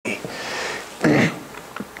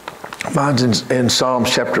Mine's in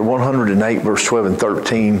Psalms chapter 108, verse 12 and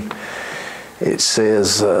 13. It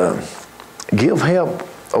says, give help,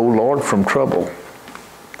 O Lord, from trouble,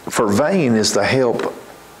 for vain is the help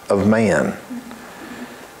of man.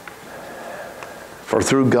 For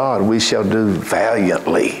through God we shall do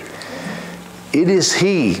valiantly. It is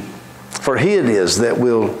He, for He it is that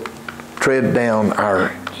will tread down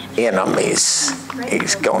our enemies.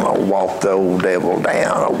 He's going to walk the old devil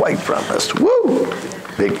down away from us. Woo!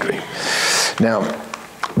 Victory. Now,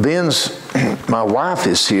 my wife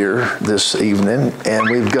is here this evening, and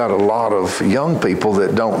we've got a lot of young people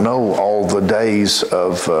that don't know all the days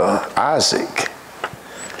of Isaac.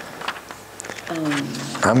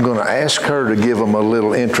 I'm going to ask her to give them a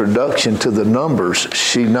little introduction to the numbers.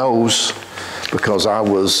 She knows because I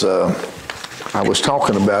was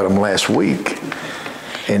talking about them last week.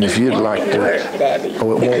 And if you'd like to... Work, Daddy.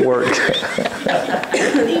 Oh, it won't work.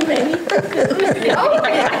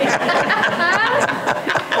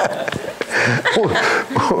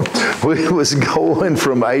 We was going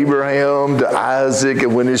from Abraham to Isaac,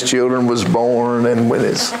 and when his children was born, and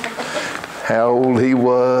how old he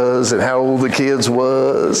was, and how old the kids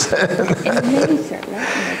was.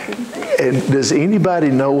 And does anybody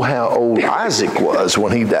know how old Isaac was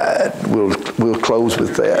when he died? We'll close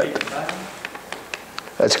with that.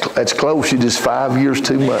 That's close. You're just 5 years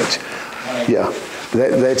too much. Yeah.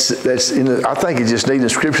 That's I think it just needs a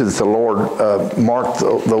scripture that the Lord marked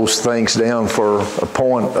those things down for a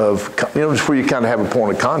point of, just where you kind of have a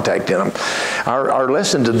point of contact in them. Our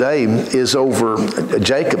lesson today is over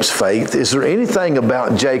Jacob's faith. Is there anything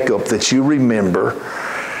about Jacob that you remember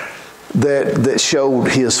that showed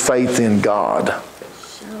his faith in God?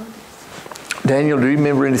 Daniel, do you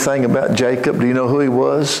remember anything about Jacob? Do you know who he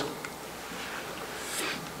was?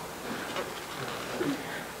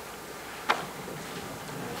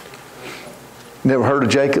 Never heard of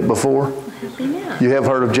Jacob before? Yeah. You have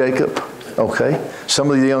heard of Jacob? Okay. Some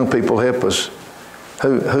of the young people help us.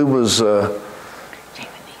 Who was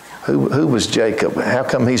Jacob? How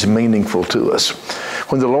come he's meaningful to us?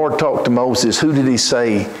 When the Lord talked to Moses, who did he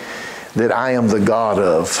say that I am the God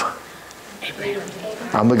of? Abraham.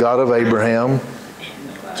 I'm the God of Abraham.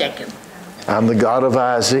 Jacob. I'm the God of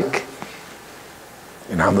Isaac.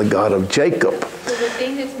 And I'm the God of Jacob. So the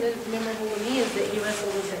thing that's memorable to me is that he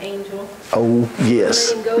wrestled with the angel. Oh,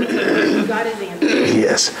 yes. And let him go to him. God is answer.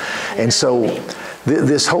 Yes. And so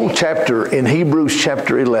this whole chapter in Hebrews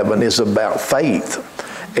chapter 11 is about faith.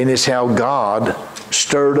 And it's how God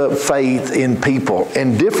stirred up faith in people,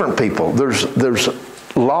 and different people. There's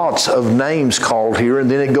lots of names called here, and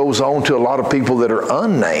then it goes on to a lot of people that are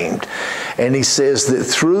unnamed. And he says that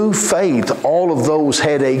through faith, all of those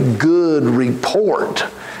had a good report.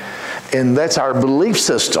 And that's our belief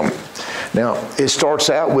system. Now, it starts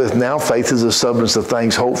out with, now faith is the substance of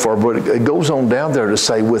things hoped for, but it goes on down there to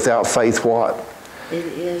say, without faith, what? It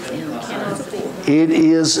is impossible. It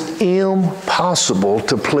is impossible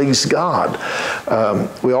to please God.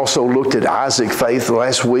 We also looked at Isaac's faith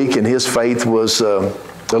last week, and his faith was a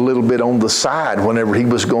little bit on the side whenever he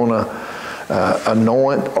was going to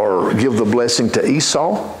anoint or give the blessing to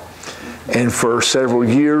Esau. And for several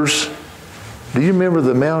years, do you remember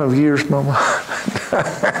the amount of years, Mama?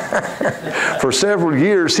 For several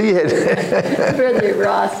years, he had... Brother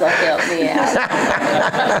Ross will help me out.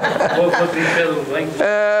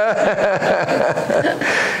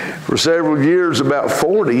 For several years, about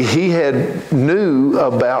 40, he knew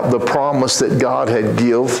about the promise that God had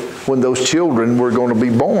given when those children were going to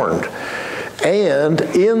be born. And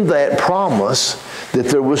in that promise, that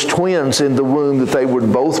there was twins in the womb, that they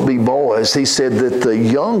would both be boys, he said that the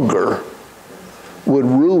younger would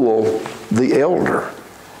rule the elder.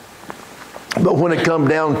 But when it come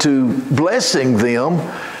down to blessing them,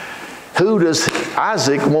 who does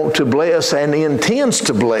Isaac want to bless and intends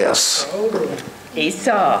to bless?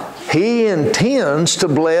 Esau. He intends to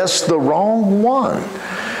bless the wrong one.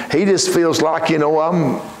 He just feels like,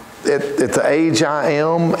 I'm at the age I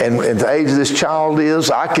am, and at the age this child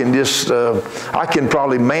is, I can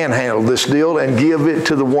probably manhandle this deal and give it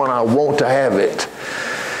to the one I want to have it.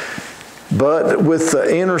 But with the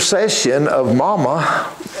intercession of Mama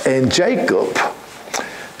and Jacob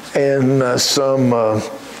and some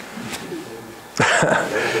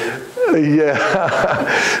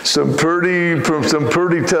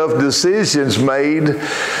pretty tough decisions made,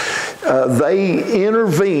 they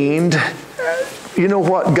intervened. You know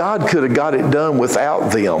what? God could have got it done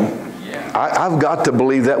without them. I've got to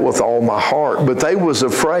believe that with all my heart. But they was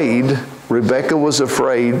afraid, Rebecca was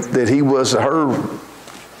afraid that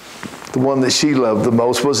the one that she loved the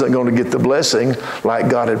most, wasn't going to get the blessing like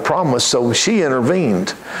God had promised, so she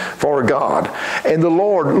intervened. for God. And the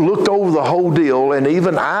Lord looked over the whole deal, and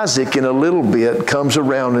even Isaac in a little bit comes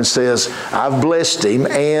around and says, I've blessed him,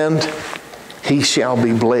 and he shall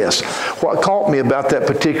be blessed. What caught me about that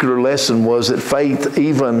particular lesson was that faith,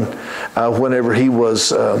 even whenever he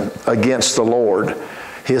was against the Lord,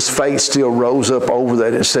 his faith still rose up over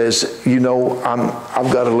that and says, you know,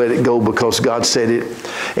 I've got to let it go because God said it.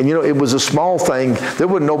 And you know, it was a small thing. There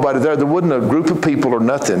wasn't nobody there. There wasn't a group of people or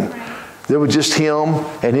nothing. There was just him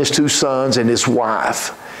and his 2 sons and his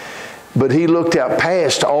wife. But he looked out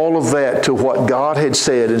past all of that to what God had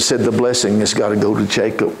said and said the blessing has got to go to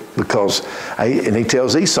Jacob because, and he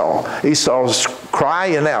tells Esau's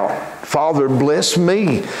crying out, Father, bless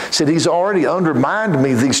me. Said, he's already undermined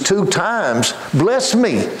me these 2 times. Bless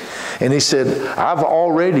me. And he said, I've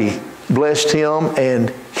already blessed him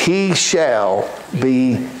and he shall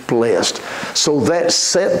be blessed. So that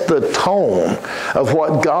set the tone of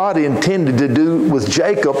what God intended to do with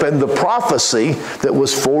Jacob, and the prophecy that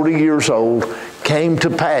was 40 years old came to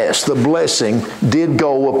pass. The blessing did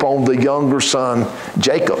go upon the younger son,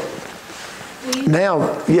 Jacob.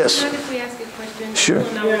 Now, yes. Mind if we ask a question? Sure.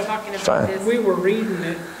 Now we're talking about Fine. this. We were reading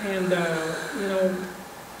it, and you know,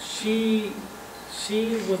 she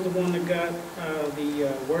was the one that got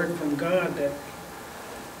the word from God that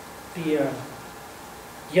the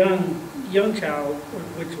young child,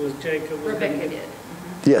 which was Jacob, was Rebecca did.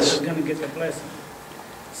 Yes. was going to get the blessing.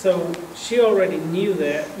 So she already knew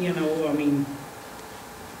that. You know, I mean,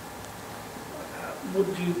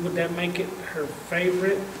 would that make it her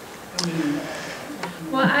favorite? I mean.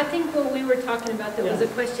 Well, I think what we were talking about, that was a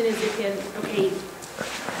question is if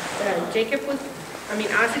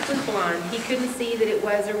Isaac was blind. He couldn't see that it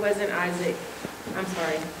was or wasn't Isaac. I'm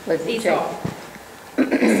sorry. Was it Esau.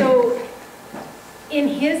 So in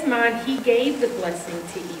his mind, he gave the blessing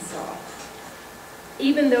to Esau.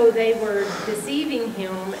 Even though they were deceiving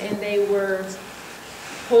him and they were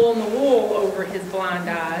pulling the wool over his blind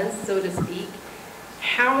eyes, so to speak,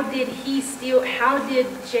 how did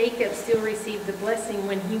Jacob still receive the blessing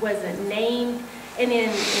when he wasn't named? And in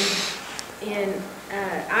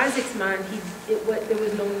Isaac's mind, there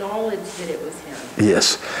was no knowledge that it was him.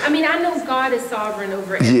 Yes. I mean, I know God is sovereign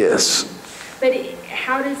over everything. Yes. But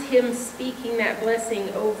how does him speaking that blessing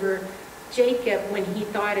over Jacob when he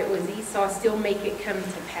thought it was Esau still make it come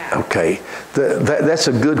to pass? Okay, that's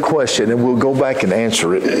a good question, and we'll go back and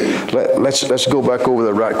answer it. Let's go back over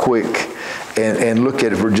there right quick and look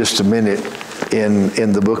at it for just a minute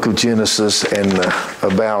in the book of Genesis and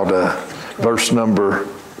about verse number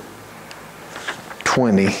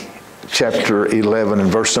 20, chapter 11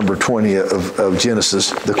 and verse number 20 of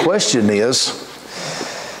Genesis. The question is,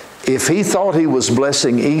 if he thought he was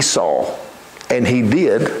blessing Esau, and he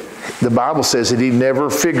did, the Bible says that he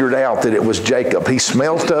never figured out that it was Jacob. He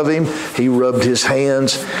smelt of him. He rubbed his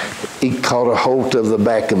hands. He caught a hold of the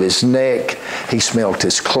back of his neck. He smelt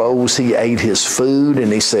his clothes. He ate his food.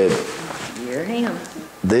 And he said, You're him.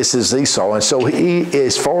 this is Esau. And so he,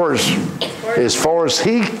 as far as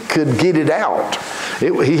he could get it out,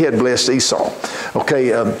 he had blessed Esau.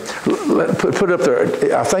 Okay, put it up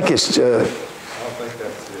there. I think it's... I think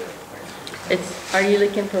that's it. Are you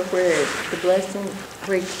looking for where the blessing,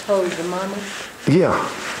 where he told the mama? Yeah.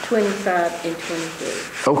 25 and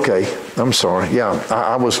 23. Okay, I'm sorry. Yeah,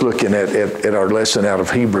 I was looking at our lesson out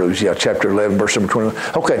of Hebrews. Yeah, chapter 11, verse number 20.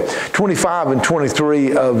 Okay, 25 and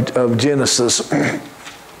 23 of Genesis.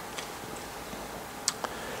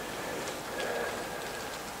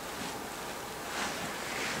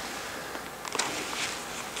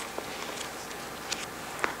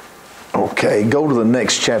 Okay, go to the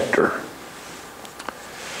next chapter.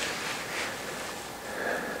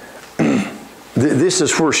 This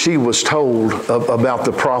is where she was told about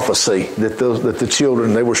the prophecy that the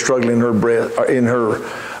children, they were struggling in her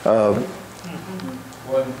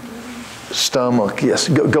stomach. Yes,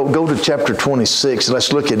 go to chapter 26.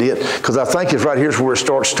 Let's look at it, because I think it's right here's where it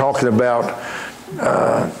starts talking about.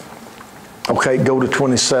 Okay, go to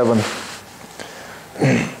 27.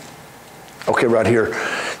 Okay, right here.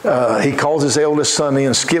 He calls his eldest son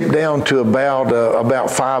in. Skip down to about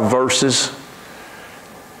 5 verses.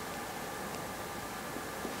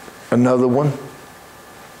 Another one.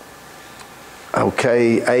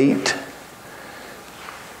 Okay, 8,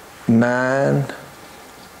 9,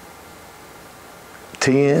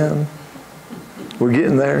 10. We're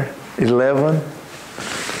getting there. 11,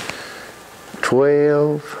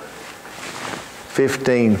 12,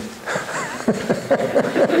 15.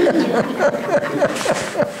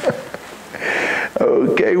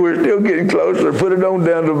 Okay, we're still getting closer. Put it on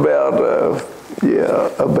down to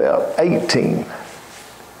about 18.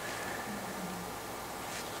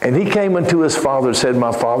 And he came unto his father and said,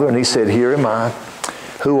 My father. And he said, Here am I.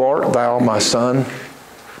 Who art thou, my son?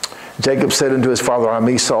 Jacob said unto his father, I am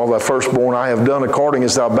Esau, thy firstborn. I have done according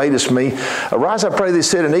as thou badest me. Arise, I pray thee,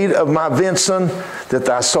 sit and eat of my venison, that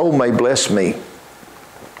thy soul may bless me.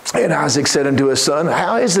 And Isaac said unto his son,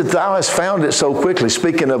 How is it thou hast found it so quickly?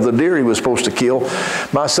 Speaking of the deer he was supposed to kill,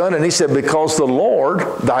 my son. And he said, Because the Lord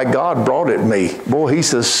thy God brought it me. Boy,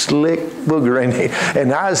 he's a slick booger, ain't he?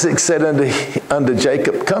 And Isaac said unto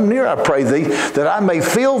Jacob, Come near, I pray thee, that I may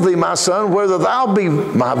feel thee, my son, whether thou be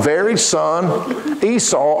my very son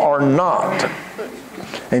Esau or not.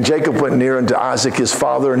 And Jacob went near unto Isaac his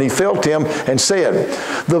father, and he felt him and said,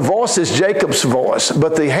 The voice is Jacob's voice,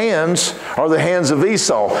 but the hands are the hands of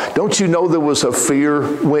Esau. Don't you know there was a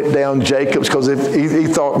fear went down Jacob's? Because he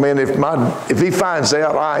thought, man, if he finds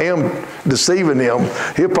out I am deceiving him,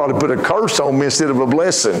 he'll probably put a curse on me instead of a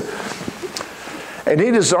blessing. And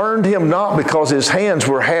he discerned him not, because his hands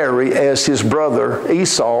were hairy as his brother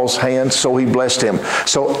Esau's hands, so he blessed him.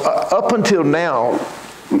 So up until now,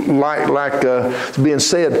 like being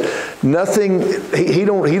said, nothing. He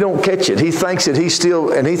don't catch it. He thinks that he's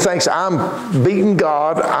still, and he thinks I'm beating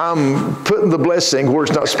God. I'm putting the blessing where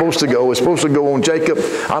it's not supposed to go. It's supposed to go on Jacob.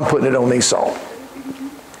 I'm putting it on Esau.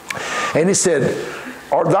 And he said,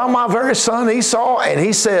 Art thou my very son Esau? And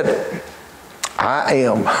he said, I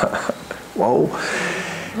am. Whoa.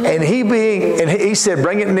 And he said,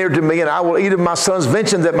 Bring it near to me, and I will eat of my son's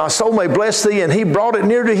venison, that my soul may bless thee. And he brought it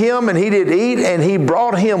near to him, and he did eat, and he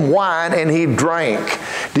brought him wine, and he drank.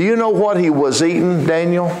 Do you know what he was eating,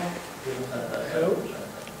 Daniel?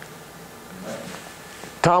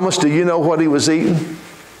 Thomas, do you know what he was eating?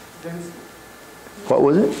 What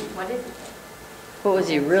was it? What was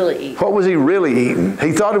he really eating? What was he really eating?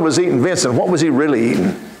 He thought he was eating venison. What was he really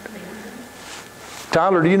eating?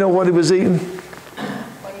 Tyler, do you know what he was eating?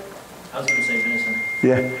 I was going to say venison.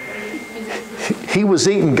 Yeah. He was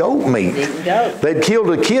eating goat meat. Goat. They'd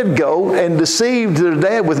killed a kid goat and deceived their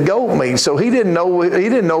dad with goat meat. So he didn't know if he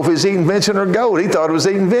was eating venison or goat. He thought he was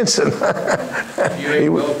eating venison. If you ate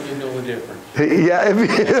goat, you know the difference. Yeah,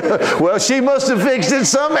 well, she must have fixed it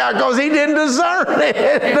somehow, because he didn't discern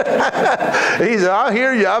it. He said, I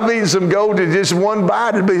hear you. I've eaten some goat and just one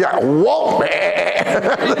bite and be like, whoa, man.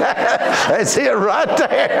 That's it right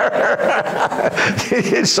there.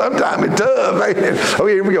 Sometimes it's tough.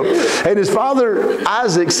 Okay, here we go. And his father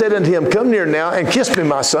Isaac said unto him, Come near now and kiss me,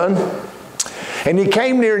 my son. And he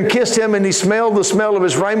came near and kissed him, and he smelled the smell of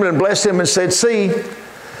his raiment and blessed him and said, See,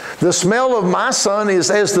 the smell of my son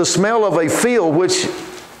is as the smell of a field which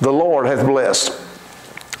the Lord hath blessed.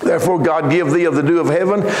 Therefore God give thee of the dew of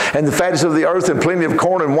heaven and the fatness of the earth and plenty of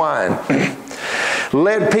corn and wine.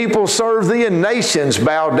 Let people serve thee and nations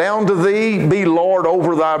bow down to thee. Be Lord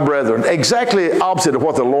over thy brethren. Exactly opposite of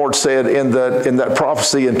what the Lord said in that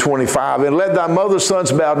prophecy in 25. And let thy mother's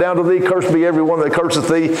sons bow down to thee. Cursed be every one that curseth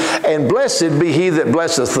thee, and blessed be he that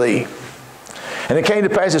blesseth thee. And it came to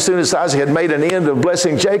pass, as soon as Isaac had made an end of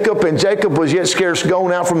blessing Jacob, and Jacob was yet scarce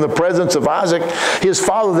gone out from the presence of Isaac, his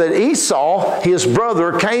father, that Esau, his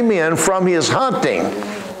brother, came in from his hunting.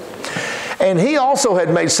 And he also had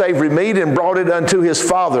made savory meat and brought it unto his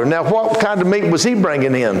father. Now, what kind of meat was he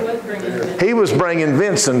bringing in? He was bringing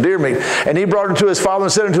venison, deer meat. And he brought it to his father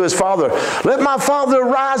and said unto his father, Let my father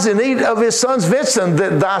arise and eat of his son's venison,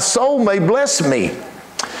 that thy soul may bless me.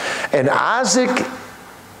 And Isaac,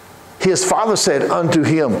 his father, said unto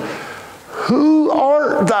him, Who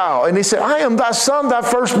art thou? And he said, I am thy son, thy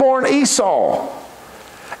firstborn Esau.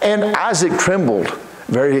 And Isaac trembled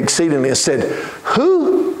very exceedingly and said,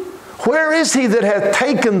 Who? Where is he that hath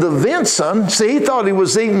taken the venison? See, he thought he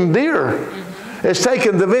was eating deer. Has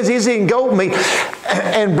taken the venison, he's eating goat meat,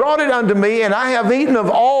 and brought it unto me, and I have eaten of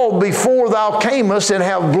all before thou camest, and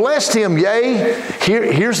have blessed him. Yea,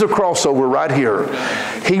 here's the crossover right here.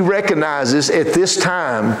 He recognizes at this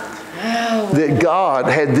time that God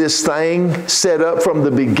had this thing set up from the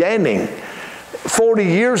beginning. 40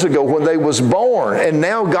 years ago when they was born, and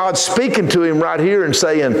now God's speaking to him right here and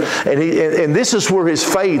saying, and this is where his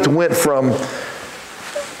faith went from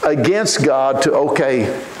against God to,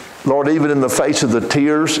 okay, Lord, even in the face of the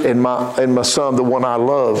tears and my son, the one I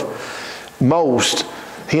love most,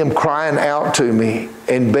 him crying out to me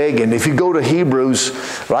and begging. If you go to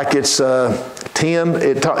Hebrews, like it's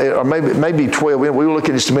 10, or maybe 12, we will look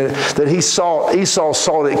at this in a minute, that Esau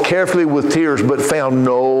sought it carefully with tears, but found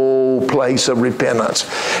no place of repentance.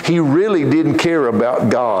 He really didn't care about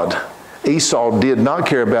God. Esau did not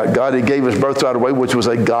care about God. He gave his birthright away, which was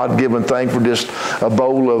a God-given thing, for just a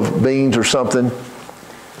bowl of beans or something.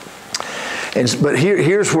 But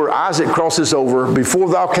here's where Isaac crosses over. Before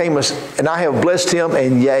thou camest, and I have blessed him,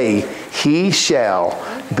 and yea, he shall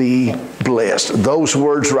be blessed. Those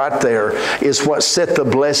words right there is what set the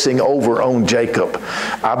blessing over on Jacob.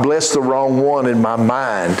 I blessed the wrong one in my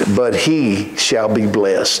mind, but he shall be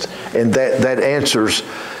blessed. And that answers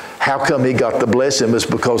how come he got the blessing. Was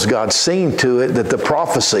because God seen to it that the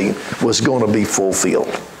prophecy was going to be fulfilled.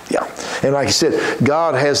 Yeah. And like I said,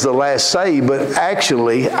 God has the last say, but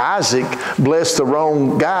actually Isaac blessed the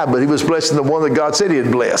wrong guy, but he was blessing the one that God said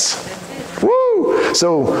he'd bless. Woo!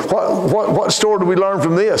 So what story do we learn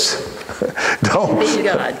from this?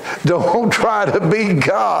 Don't try to be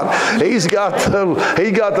God. He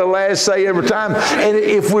got the last say every time. And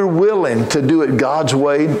if we're willing to do it God's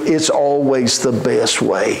way, it's always the best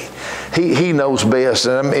way. He knows best.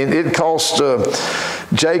 And I mean, it cost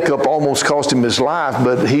Jacob, almost cost him his life,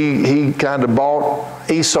 but he kind of bought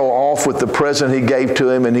Esau off with the present he gave to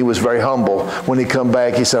him, and he was very humble. When he come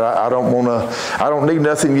back, he said, I don't need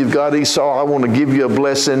nothing you've got, Esau. I want to give you a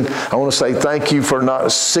blessing. I want to say thank you for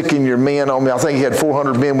not sicking your men on me. I think he had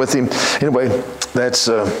 400 men with him. Anyway, that's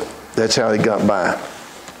how he got by.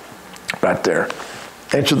 Right there.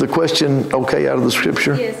 Answer the question okay out of the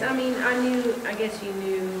scripture? Yes, I guess you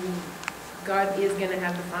knew God is going to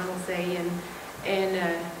have the final say, and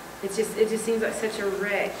it just seems like such a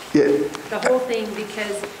wreck. Yeah. The whole thing,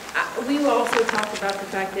 because we also talked about the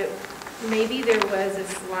fact that maybe there was a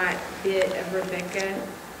slight bit of Rebecca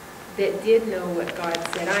that did know what God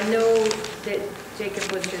said. I know that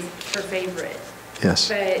Jacob was her favorite. Yes.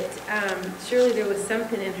 But surely there was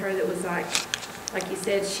something in her that was like you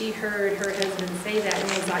said, she heard her husband say that and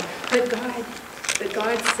was like, but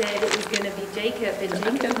God said it was going to be Jacob, and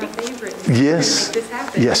Jacob's my favorite. Yes. Make this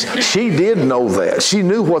happen. Yes. She did know that. She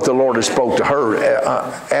knew what the Lord had spoke to her.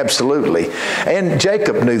 Absolutely. And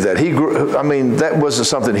Jacob knew that. That wasn't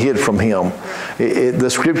something hid from him. The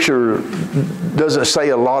scripture doesn't say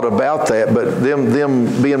a lot about that, but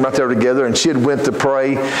them being right there together, and she had went to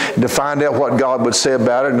pray to find out what God would say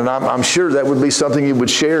about it. And I'm sure that would be something you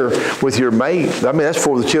would share with your mate. That's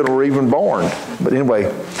before the children were even born. But anyway,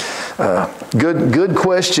 good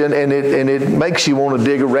question, and it makes you want to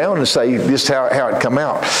dig around and say just how it come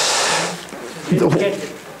out.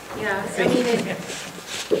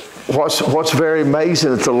 What's very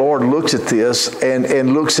amazing that the Lord looks at this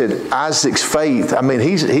and looks at Isaac's faith.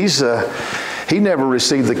 He never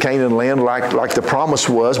received the Canaan land like the promise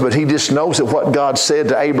was, but he just knows that what God said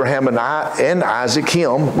to Abraham and Isaac,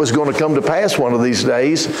 him, was going to come to pass one of these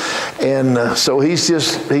days. And so he's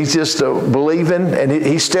just believing, and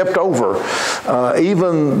he stepped over.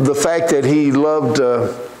 Even the fact that he loved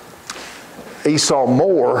Esau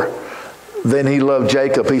more than he loved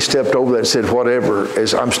Jacob, he stepped over that and said, whatever,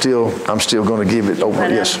 I'm still going to give it over.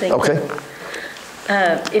 Yes. Okay.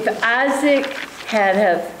 If Isaac had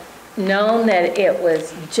have known that it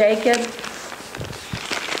was Jacob,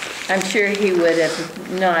 I'm sure he would have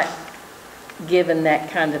not given that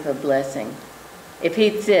kind of a blessing. If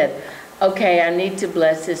he'd said, okay, I need to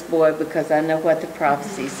bless this boy because I know what the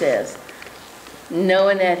prophecy says.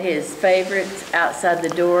 Knowing that his favorite's outside the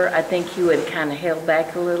door, I think he would have kind of held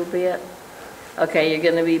back a little bit. Okay, you're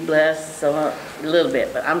going to be blessed, so a little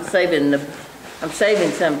bit, but I'm saving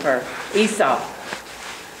some for Esau.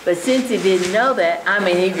 But since he didn't know that,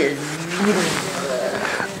 he just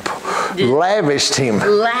lavished him.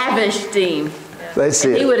 That's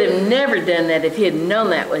it. He would have never done that if he had known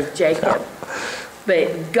that was Jacob.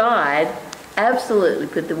 But God absolutely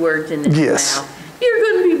put the words in his mouth. You're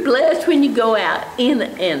going to be blessed when you go out, and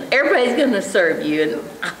everybody's going to serve you.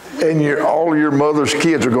 And all your mother's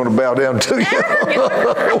kids are going to bow down to you.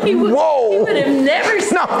 Whoa! He would have never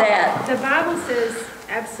said that. The Bible says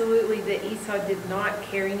absolutely that Esau did not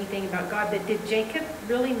care anything about God, but did Jacob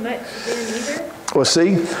really much then either? Well,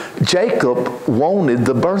 see, Jacob wanted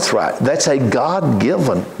the birthright. That's a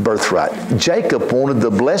God-given birthright. Jacob wanted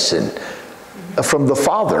the blessing from the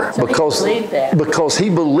father, so because he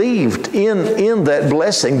believed in that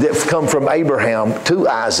blessing that come from Abraham to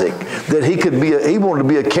Isaac, that he wanted to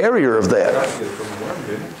be a carrier of that.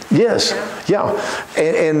 Yes, yeah.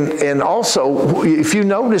 And also, if you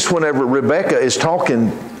notice, whenever Rebecca is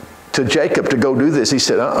talking to Jacob to go do this, he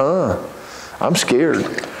said, I'm scared.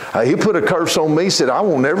 He put a curse on me, said, I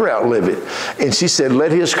will never outlive it. And she said,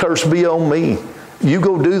 let his curse be on me. You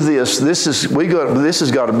go do this. This has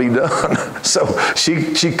got to be done. So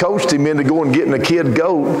she coached him into going and getting a kid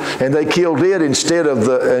goat, and they killed it instead of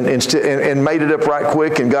and made it up right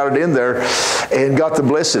quick and got it in there, and got the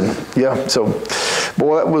blessing. Yeah. So,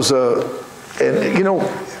 boy, that was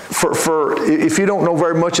for if you don't know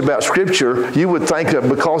very much about Scripture, you would think that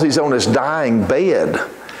because he's on his dying bed,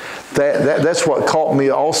 That's what caught me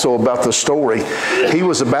also about the story. He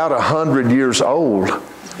was about 100 years old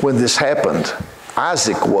when this happened.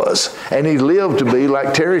 Isaac was. And he lived to be,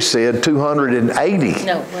 like Terry said, 280.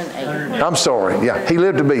 No, 180. I'm sorry. Yeah, he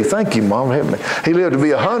lived to be, thank you, Mom, help me. He lived to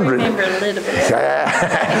be 100. I remember a little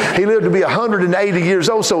bit. He lived to be 180 years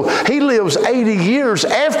old. So he lives 80 years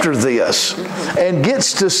after this and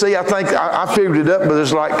gets to see, I think, I figured it up, but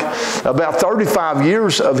there's like about 35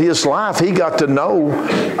 years of his life, he got to know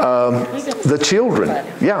the children.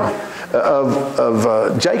 Yeah.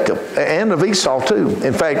 Of Jacob and of Esau too.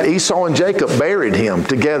 In fact, Esau and Jacob buried him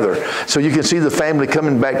together. So you can see the family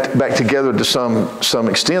coming back together to some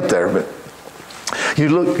extent there. But you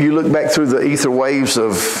look back through the ether waves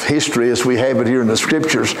of history as we have it here in the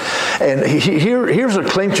scriptures, and here's a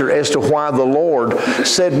clincher as to why the Lord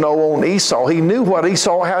said no on Esau. He knew what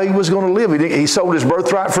Esau, how he was going to live. He sold his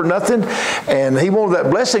birthright for nothing, and he wanted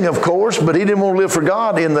that blessing, of course, but he didn't want to live for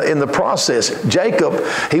God in the process. Jacob,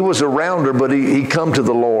 he was a rounder, but he come to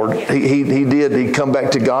the Lord. He come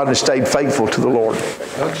back to God and stayed faithful to the Lord.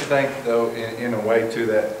 Don't you think, though, in a way too,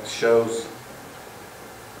 that shows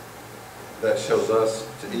us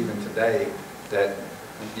to even today that,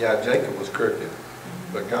 yeah, Jacob was crooked,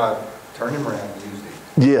 but God turned him around and used him.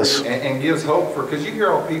 Yes. And gives hope for, because you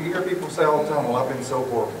hear people say all the time, well, I've been so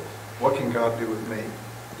horrible. What can God do with me?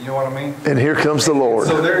 You know what I mean? And here comes the Lord.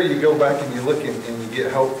 So there you go back and you look and you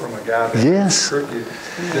get hope from a guy that's crooked,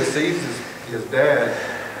 deceives his dad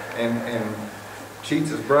and cheats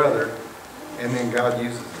his brother, and then God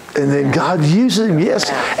uses him. And then God uses him, yes,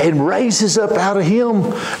 and raises up out of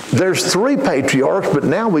him. There's 3 patriarchs, but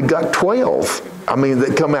now we've got 12. I mean,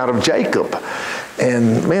 that come out of Jacob.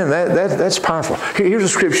 And man, that's powerful. Here's a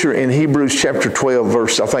scripture in Hebrews chapter 12,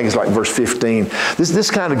 verse, I think it's like verse 15.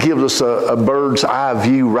 This kind of gives us a bird's eye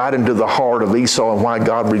view right into the heart of Esau and why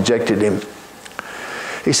God rejected him.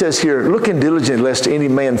 He says here, looking diligently lest any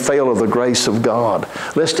man fail of the grace of God,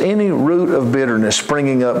 lest any root of bitterness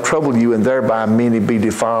springing up trouble you, and thereby many be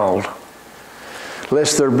defiled,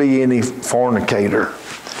 lest there be any fornicator.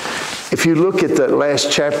 If you look at that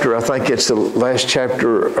last chapter, I think it's the last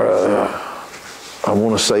chapter, I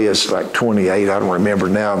want to say it's like 28, I don't remember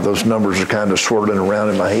now, those numbers are kind of swirling around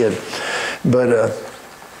in my head. But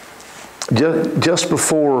just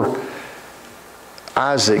before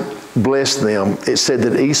Isaac blessed them, it said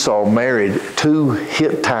that Esau married 2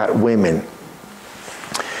 Hittite women.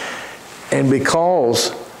 And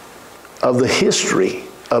because of the history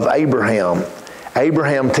of Abraham,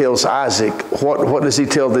 Abraham tells Isaac, what does he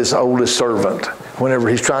tell this oldest servant whenever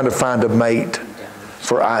he's trying to find a mate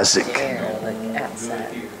for Isaac?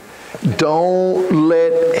 Don't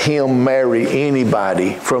let him marry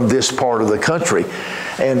anybody from this part of the country.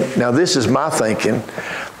 And now this is my thinking.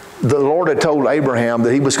 The Lord had told Abraham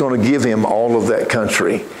that he was going to give him all of that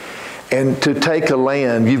country. And to take a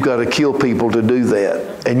land, you've got to kill people to do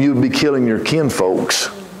that. And you'd be killing your kinfolks.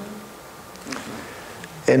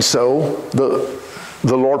 And so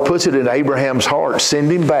the Lord puts it in Abraham's heart.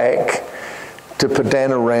 Send him back to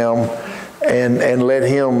Padan Aram and let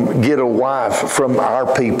him get a wife from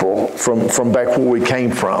our people, from back where we came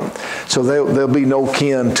from. So there'll be no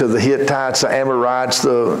kin to the Hittites, the Amorites,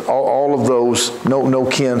 all of those, no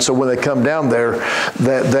kin. So when they come down there,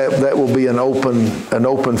 that will be an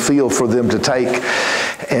open field for them to take.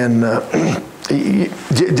 And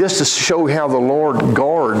just to show how the Lord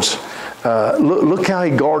guards, look how he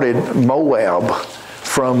guarded Moab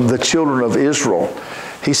from the children of Israel.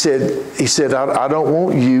 He said, I don't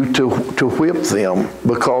want you to whip them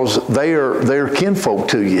because they're kinfolk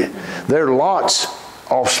to you. They're Lot's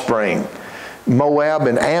offspring, Moab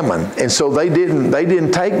and Ammon. And so they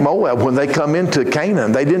didn't take Moab when they come into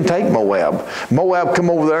Canaan. They didn't take Moab. Moab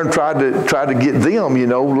come over there and tried to get them,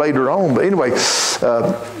 later on. But anyway, it's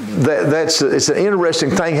an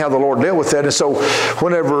interesting thing how the Lord dealt with that. And so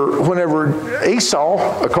whenever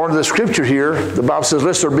Esau, according to the scripture here, the Bible says,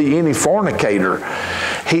 lest there be any fornicator.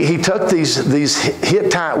 He took these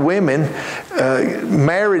Hittite women,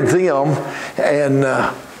 married them, and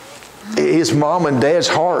his mom and dad's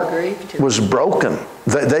heart was broken.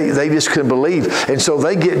 They just couldn't believe. And so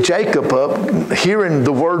they get Jacob up, hearing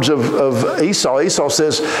the words of Esau. Esau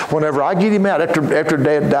says, whenever I get him out, after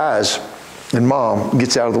dad dies and mom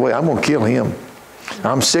gets out of the way, I'm going to kill him.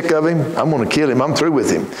 I'm sick of him. I'm going to kill him. I'm through with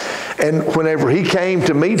him. And whenever he came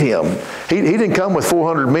to meet him, he didn't come with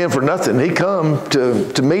 400 men for nothing. He come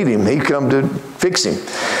to meet him. He come to fix him.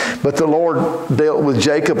 But the Lord dealt with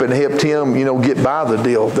Jacob and helped him, get by the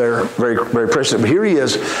deal there. Very, very precious. But here he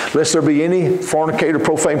is. Lest there be any fornicator,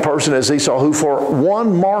 profane person as Esau, who for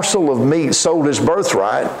one morsel of meat sold his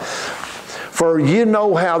birthright. For you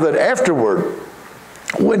know how that afterward,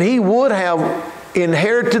 when he would have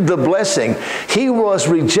inherited the blessing, he was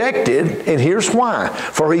rejected, and here's why.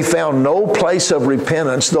 For he found no place of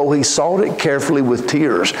repentance, though he sought it carefully with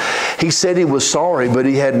tears. He said he was sorry, but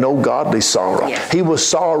he had no godly sorrow. Yeah. He was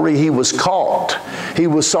sorry he was caught. He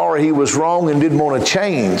was sorry he was wrong and didn't want to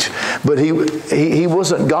change. But he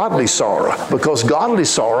wasn't godly sorrow, because godly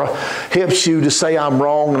sorrow helps you to say, I'm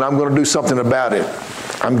wrong and I'm going to do something about it.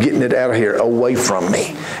 I'm getting it out of here, away from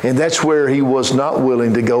me. And that's where he was not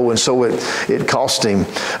willing to go, and so it cost him.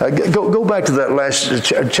 Go back to that last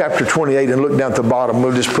chapter 28 and look down at the bottom.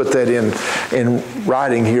 We'll just put that in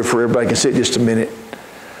writing here for everybody can see just a minute.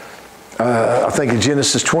 I think in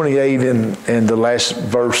Genesis 28 and the last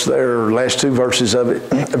verse there, last two verses of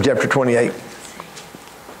it, of chapter 28.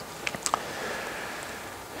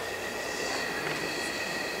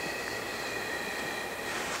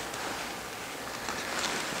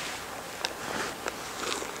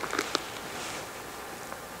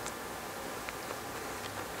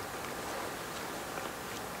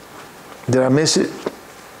 Did I miss it?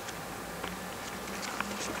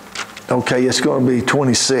 Okay, it's going to be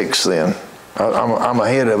 26 then. I'm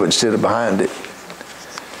ahead of it instead of behind it.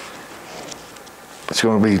 It's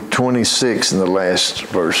going to be 26 in the last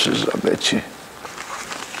verses, I bet you.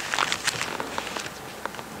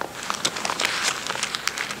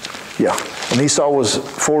 Yeah. And Esau was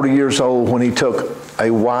 40 years old when he took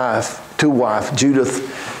to wife,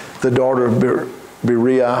 Judith, the daughter of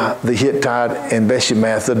Beriah the Hittite, and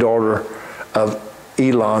Beshemath, the daughter of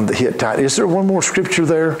Elon the Hittite. Is there one more scripture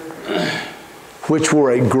there? Which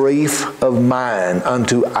were a grief of mine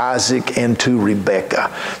unto Isaac and to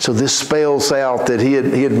Rebekah. So this spells out that he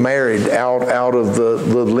had married out of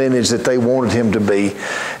the lineage that they wanted him to be.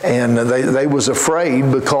 And they was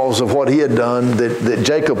afraid because of what he had done that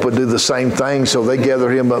Jacob would do the same thing. So they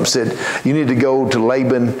gathered him up and said, you need to go to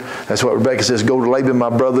Laban. That's what Rebekah says, go to Laban, my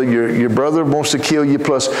brother. Your brother wants to kill you.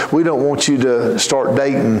 Plus, we don't want you to start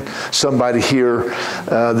dating somebody here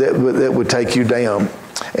that would take you down.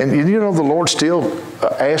 And you know, the Lord still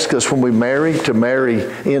asks us when we marry to marry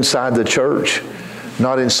inside the church,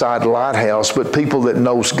 not inside the Lighthouse, but people that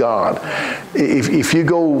knows God. If you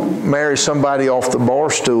go marry somebody off the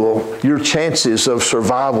bar stool, your chances of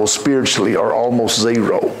survival spiritually are almost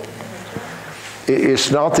zero.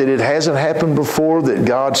 It's not that it hasn't happened before, that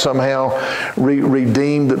God somehow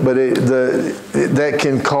redeemed, but that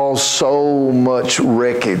can cause so much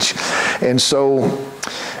wreckage. And so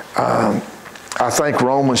I think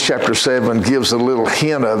Romans chapter 7 gives a little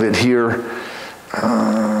hint of it here.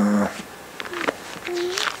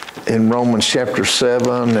 In Romans chapter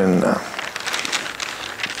 7, and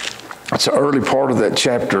it's an early part of that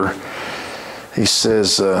chapter. He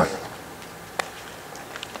says,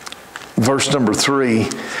 verse number 3,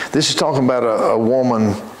 this is talking about a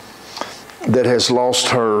woman that has lost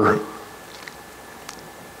her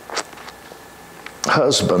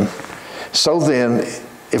husband. So then,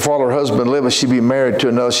 if while her husband liveth she be married to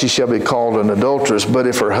another, she shall be called an adulteress. But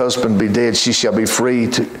if her husband be dead, she shall be free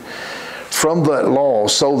from that law,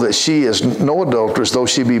 so that she is no adulteress, though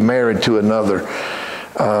she be married to another.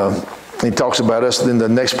 He talks about us, then the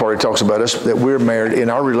next part he talks about us, that we're married in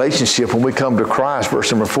our relationship when we come to Christ. Verse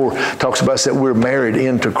number 4 talks about us that we're married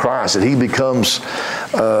into Christ, that he becomes,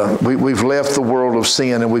 we've left the world of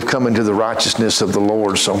sin and we've come into the righteousness of the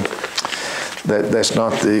Lord. So that's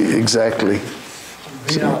not the exactly...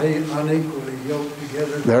 Be not unequally yoked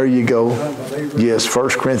together. There you go. Yes, 1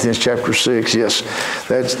 Corinthians chapter 6. Yes,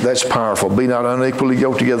 that's powerful. Be not unequally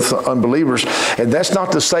yoked together with unbelievers. And that's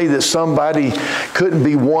not to say that somebody couldn't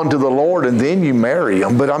be won to the Lord and then you marry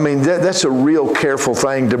them. But I mean, that's a real careful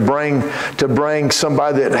thing to bring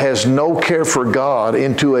somebody that has no care for God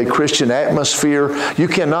into a Christian atmosphere. You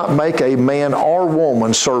cannot make a man or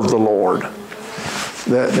woman serve the Lord.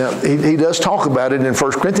 Now, he does talk about it in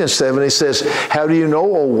 1 Corinthians 7. He says, how do you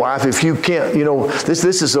know, O wife, if you can't, this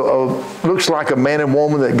is looks like a man and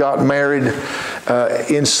woman that got married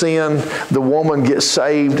in sin. The woman gets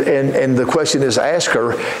saved, and the question is, ask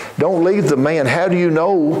her, don't leave the man. How do you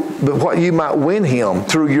know what you might win him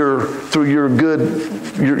through your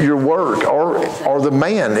good, your work, or the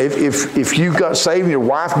man? If you got saved and your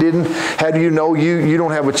wife didn't, how do you know you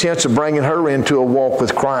don't have a chance of bringing her into a walk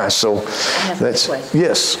with Christ? So that's...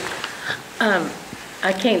 Yes. I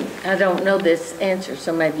don't know this answer,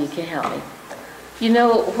 so maybe you can help me. You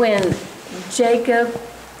know, when Jacob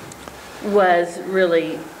was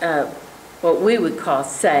really what we would call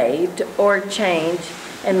saved or changed,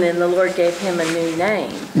 and then the Lord gave him a new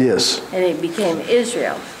name. Yes. And he became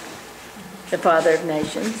Israel, the father of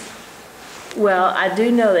nations. Well, I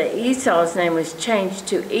do know that Esau's name was changed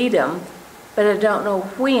to Edom but I don't know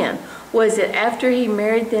when. Was it after he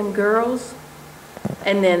married them girls?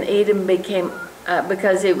 And then Edom became,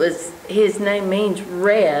 because it was, his name means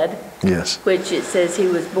red. Yes. Which it says he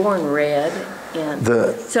was born red. And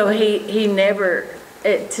so he never,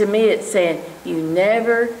 to me it's saying, you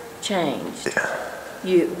never changed.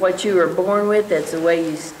 Yeah. What you were born with, that's the way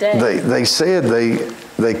you stay. They said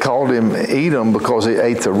they called him Edom because he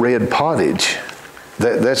ate the red pottage.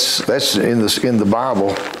 That's in the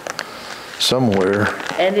Bible somewhere.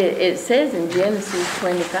 And it says in Genesis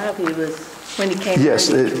 25 he was, when he came. Yes,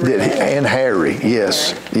 and hairy.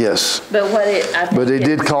 Yes, yes. But they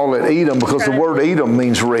did call it Edom because the word Edom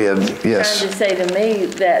means red. Yes. Trying to say to me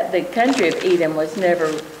that the country of Edom was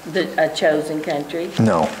never a chosen country.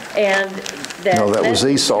 No. And that was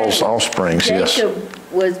Esau's offspring. Yes.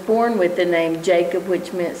 Jacob was born with the name Jacob,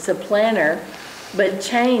 which meant supplanter, but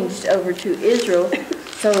changed over to Israel.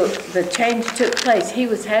 So the change took place. He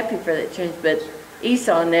was happy for that change, but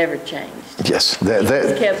Esau never changed. Yes. He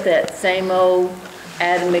just kept that same old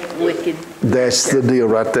Adamic wicked. That's the deal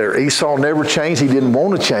right there. Esau never changed. He didn't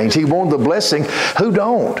want to change. He wanted the blessing. Who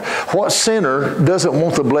don't? What sinner doesn't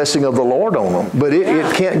want the blessing of the Lord on them? But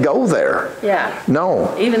it can't go there. Yeah.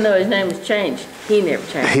 No. Even though his name was changed, he never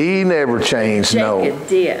changed. He never changed, no. Jacob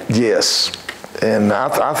did. Yes. And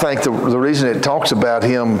I think the reason it talks about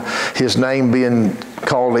his name being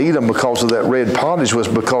called Edom because of that red pottage was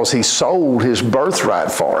because he sold his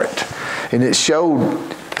birthright for it. And it showed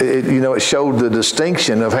the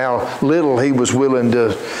distinction of how little he was willing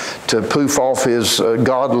to poof off his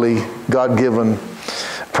God-given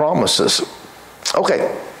promises.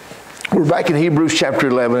 Okay. We're back in Hebrews chapter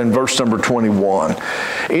 11 and verse number 21.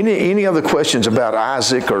 Any other questions about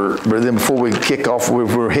Isaac, or then before we kick off,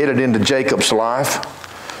 we're headed into Jacob's life?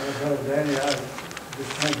 Well, Danny, I was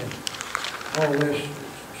just thinking, all this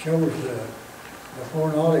shows the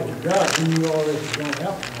foreknowledge of God. He knew all this was going to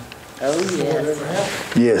happen. Oh, yes. Before it ever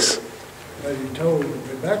happened. Yes. But he told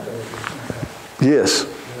Rebecca it was going to happen. Yes.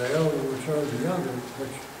 The elder would serve the younger,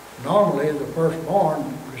 which normally the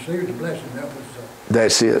firstborn received the blessing.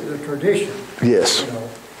 That's it. The tradition. Yes. You know,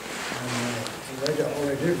 and all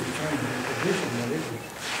they did was change the tradition, but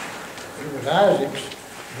it was Isaac's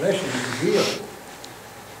blessing to give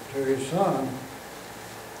to his son,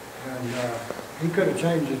 and he could have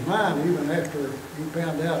changed his mind even after he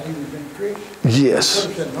found out he was being tricked. Yes.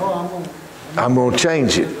 He could have said, "No, I'm going to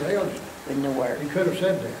change it." In the word. He could have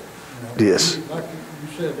said that. You know? Yes. Like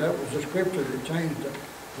you said, that was the scripture that changed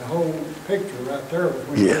the whole picture right there.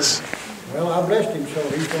 Yes. Well, I blessed him, so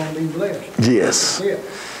he's going to be blessed. Yes.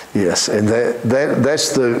 Yes, and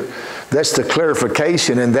that's the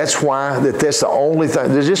clarification, and that's why that's the only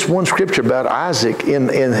thing. There's just one scripture about Isaac in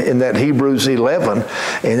that Hebrews 11,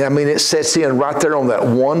 and I mean it sets in right there on that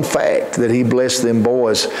one fact that he blessed them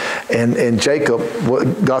boys, and Jacob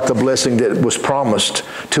got the blessing that was promised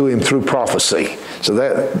to him through prophecy. So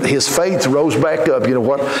that his faith rose back up. You know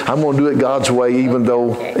what? I'm going to do it God's way, even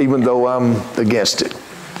though I'm against it.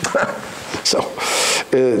 So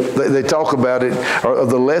they talk about it, or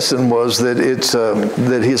the lesson was that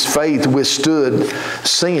that his faith withstood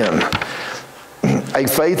sin. A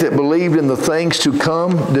faith that believed in the things to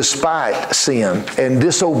come despite sin. And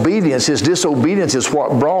disobedience, his disobedience is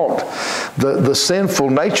what brought the sinful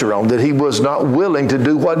nature on, that he was not willing to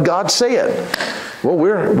do what God said. Well,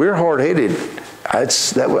 we're hard-headed.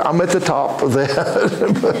 I'm at the top of that.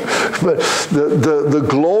 But the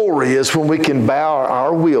glory is when we can bow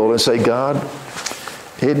our will and say, God,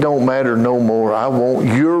 it don't matter no more. I want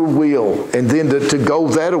your will. And then to go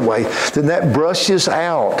that way, then that brushes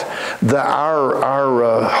out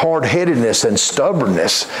our hard-headedness and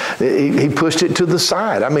stubbornness. He pushed it to the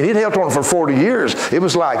side. I mean, it held on for 40 years. It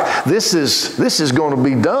was like, this is going to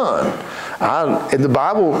be done. And the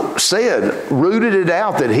Bible said, rooted it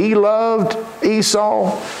out that he loved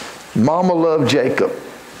Esau, Mama loved Jacob.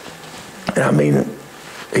 And I mean,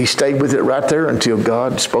 he stayed with it right there until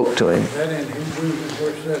God spoke to him. That in Hebrews is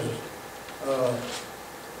where it says,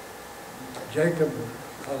 Jacob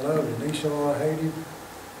I loved and Esau I hated.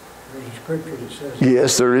 There's a scripture that says that.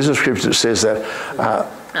 Yes, there is a scripture that says that.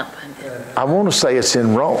 I want to say it's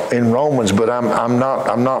in Romans, but I'm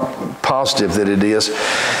not positive that it is.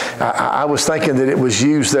 I was thinking that it was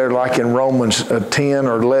used there like in Romans 10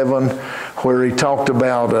 or 11, where he talked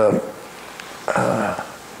about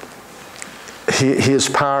his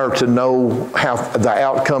power to know how the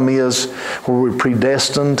outcome is, where we're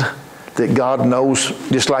predestined, that God knows,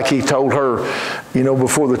 just like he told her,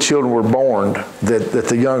 before the children were born, that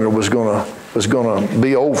the younger was going to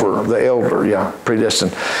be over the elder,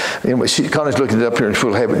 predestined. Anyway, Connie's looking it up here, and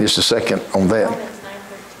we'll have it in just a second on that.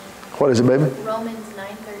 What is it, baby? Romans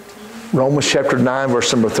 9:13. Romans chapter 9,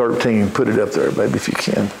 verse number 13. Put it up there, baby, if you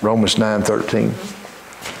can. Romans 9:13.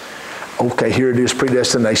 Okay, here it is,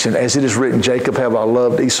 predestination. As it is written, Jacob have I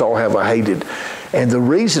loved, Esau have I hated. And the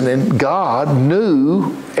reasoning, God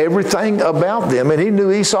knew everything about them, and he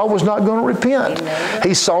knew Esau was not going to repent.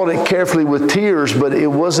 He sought it carefully with tears, but it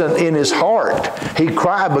wasn't in his heart. He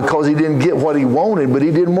cried because he didn't get what he wanted, but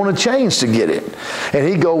he didn't want to change to get it. And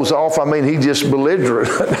he goes off, he just belligerent.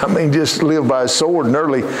 Just lived by his sword,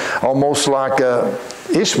 nearly almost like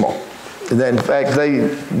Ishmael. And in fact,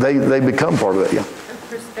 they become part of that, yeah.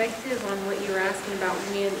 Perspective on what you were asking about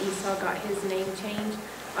when Esau got his name changed.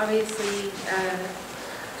 Obviously,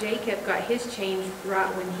 Jacob got his change right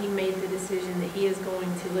when he made the decision that he is going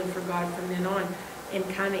to live for God from then on. And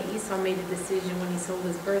kind of Esau made a decision when he sold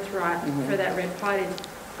his birthright for that red pottage,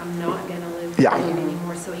 I'm not going to live for you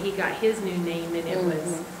anymore. So he got his new name, and it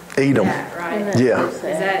was Edom. that, right? Yeah. Is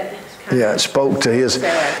that Yeah, it spoke to his,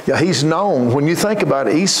 yeah, he's known. When you think about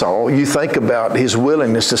Esau, you think about his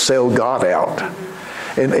willingness to sell God out.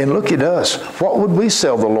 And look at us. What would we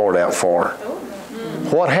sell the Lord out for?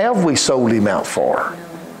 What have we sold him out for?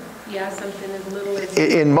 Yeah, something as little as...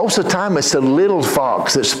 And most of the time, it's the little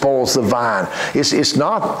fox that spoils the vine. It's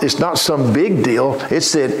not some big deal.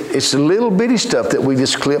 It's the little bitty stuff that we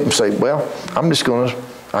just clip and say, well, I ain't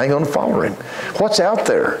going to follow him. What's out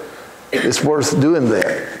there that's worth doing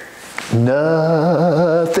that?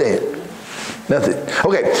 Nothing.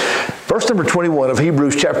 Okay, verse number 21 of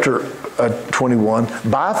Hebrews chapter 21.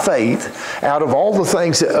 By faith, out of all the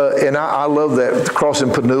things, and I love that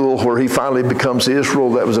crossing Penuel where he finally becomes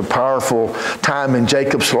Israel. That was a powerful time in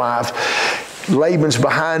Jacob's life. Laban's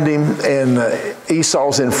behind him, and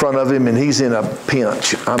Esau's in front of him, and he's in a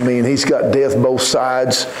pinch. He's got death both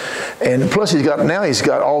sides, and plus he's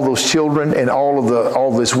got all those children and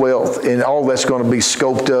all this wealth, and all that's going to be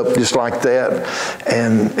scoped up just like that.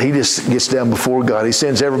 And he just gets down before God. He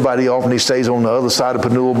sends everybody off, and he stays on the other side of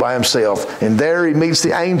Penuel by himself. And there he meets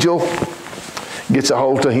the angel, gets a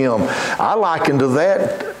hold of him. I liken to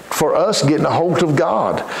that for us getting a hold of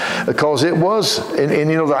God, because it was, and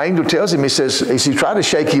the angel tells him, he says, he tried to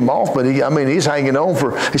shake him off, but he's hanging on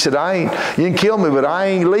he said, you can kill me, but I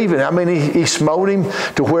ain't leaving. He smote him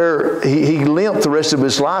to where he limped the rest of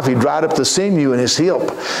his life. He dried up the sinew in his hip,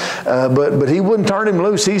 but he wouldn't turn him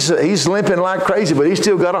loose. He's limping like crazy, but he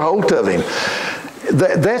still got a hold of him.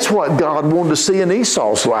 That's what God wanted to see in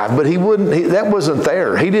Esau's life, but that wasn't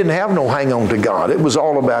there. He didn't have no hang on to God. It was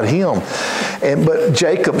all about him. But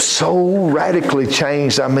Jacob so radically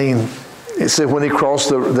changed. It said when he crossed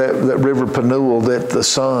that river Penuel, that the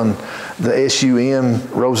sun, the S-U-N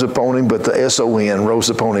rose upon him, but the S-O-N rose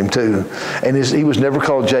upon him too. And he was never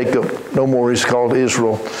called Jacob no more. He's called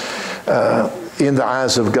Israel in the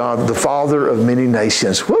eyes of God, the father of many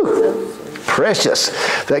nations. Woo! Precious,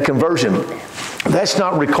 that conversion. That's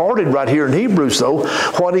not recorded right here in Hebrews, though.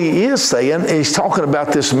 What he is saying, he's talking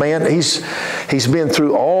about this man. He's been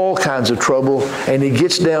through all kinds of trouble, and he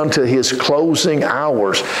gets down to his closing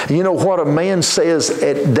hours. You know what a man says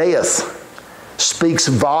at death speaks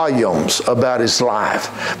volumes about his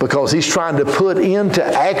life, because he's trying to put into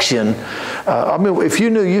action. If you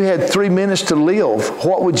knew you had 3 minutes to live,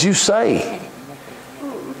 what would you say?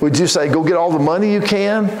 Would you say, go get all the money you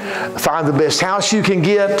can, find the best house you can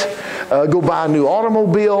get, go buy a new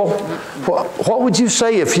automobile? What would you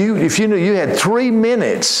say if you knew you had 3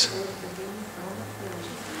 minutes?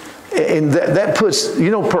 And that puts, you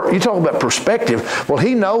talk about perspective. Well,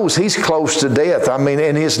 he knows he's close to death.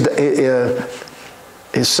 And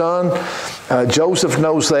his son, Joseph,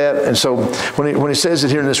 knows that. And so when he says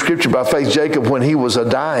it here in the scripture, by faith Jacob, when he was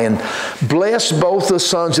a-dying, blessed both the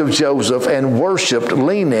sons of Joseph and worshipped,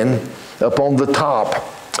 leaning upon the top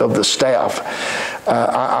of the staff.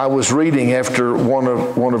 I was reading after one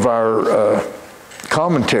of our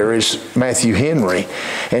commentaries, Matthew Henry,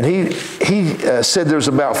 and he said there's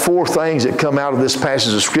about 4 things that come out of this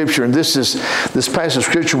passage of Scripture, and this passage of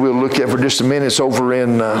Scripture we'll look at for just a minute. It's over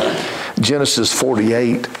in Genesis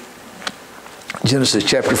 48. Genesis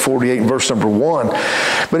chapter 48, verse number 1.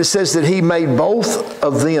 But it says that he made both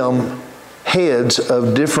of them heads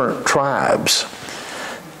of different tribes.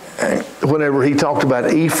 And whenever he talked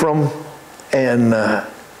about Ephraim and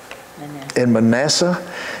Manasseh,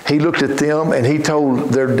 he looked at them and he told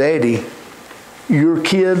their daddy, your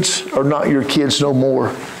kids are not your kids no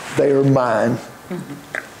more. They are mine.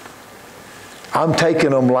 I'm taking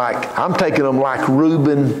them like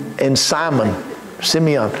Reuben and Simon.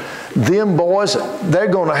 Simeon. Them boys, they're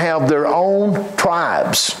going to have their own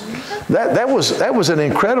tribes. That was an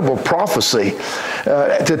incredible prophecy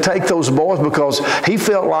to take those boys, because he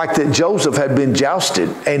felt like that Joseph had been jousted,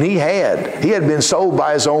 and he had been sold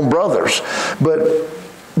by his own brothers. But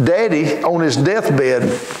Daddy, on his deathbed,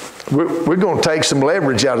 we're going to take some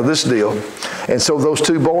leverage out of this deal. And so those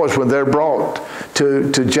two boys, when they're brought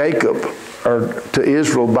to Jacob, or to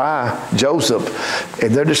Israel by Joseph,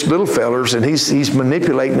 and they're just little fellers, and he's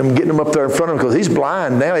manipulating them, getting them up there in front of him, because he's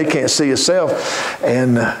blind now, he can't see himself,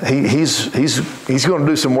 and he's going to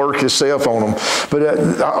do some work himself on them.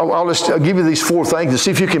 But I'll give you these four things to see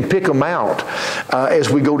if you can pick them out as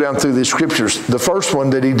we go down through the scriptures. The first one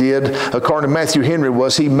that he did, according to Matthew Henry,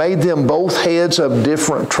 was he made them both heads of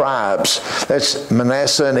different tribes. That's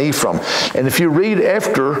Manasseh and Ephraim. And if you read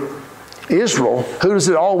after Israel, who does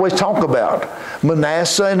it always talk about?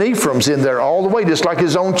 Manasseh and Ephraim's in there all the way, just like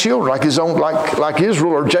his own children, like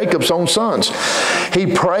Israel or Jacob's own sons. He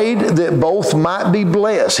prayed that both might be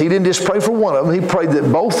blessed. He didn't just pray for one of them. He prayed that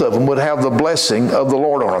both of them would have the blessing of the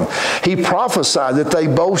Lord on them. He prophesied that they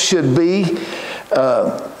both should be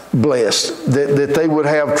blessed, that they would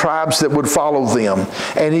have tribes that would follow them.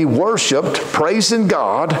 And he worshiped, praising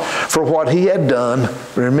God for what he had done.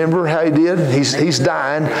 Remember how he did? He's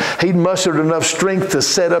dying. He'd mustered enough strength to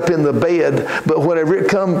set up in the bed, but whenever it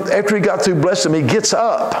come, after he got through blessing him, he gets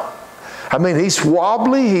up. I mean, he's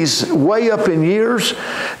wobbly, he's way up in years,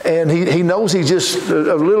 and he knows he's just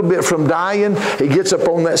a little bit from dying. He gets up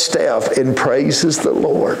on that staff and praises the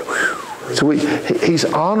Lord. Whew. So he's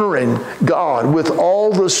honoring God with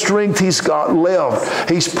all the strength he's got left.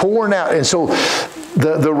 He's pouring out. And so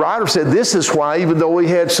the writer said this is why, even though he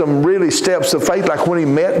had some really steps of faith, like when he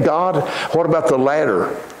met God, what about the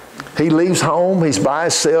ladder? He leaves home. He's by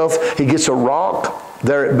himself. He gets a rock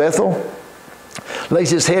there at Bethel,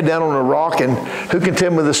 lays his head down on a rock, and who can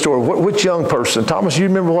tell me the story? Which young person? Thomas, you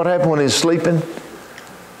remember what happened when he was sleeping?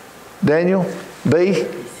 Daniel? B?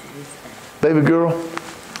 Baby girl?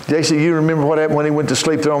 JC, you remember what happened when he went to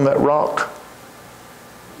sleep there on that rock?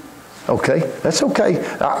 Okay, that's okay.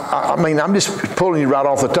 I mean, I'm just pulling you right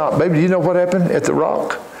off the top. Baby, do you know what happened at the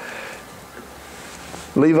rock?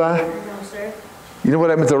 Levi? No, sir. You know what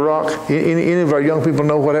happened at the rock? Any of our young people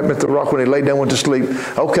know what happened at the rock when he laid down and went to sleep?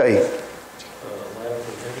 Okay.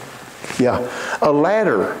 Yeah. A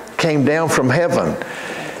ladder came down from heaven.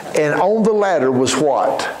 And on the ladder was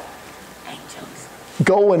what?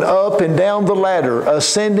 Going up and down the ladder,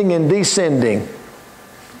 ascending and descending,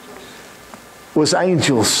 was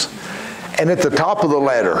angels. And at the top of the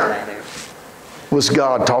ladder was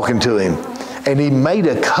God talking to him. And he made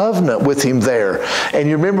a covenant with him there. And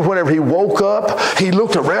you remember whenever he woke up, he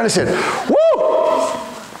looked around and said, "Woo!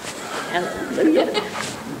 Hallelujah.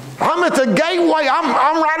 I'm at the gateway.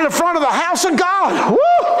 I'm right in the front of the house of God."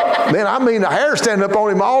 Woo! Man, I mean, the hair standing up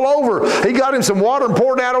on him all over. He got him some water and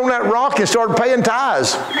poured it out on that rock and started paying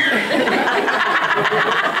tithes.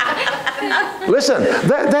 Listen,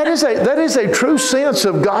 that is a true sense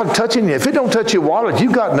of God touching you. If it don't touch your wallet,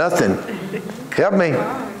 you got nothing. Help me.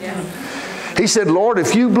 He said, "Lord,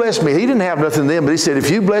 if you bless me," he didn't have nothing then, but he said, "If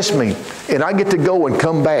you bless me and I get to go and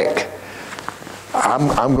come back,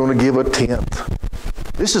 I'm going to give a tenth."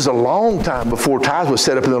 This is a long time before tithes was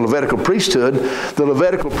set up in the Levitical priesthood. The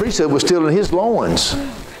Levitical priesthood was still in his loins.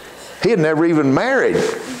 He had never even married.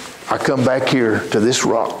 I come back here to this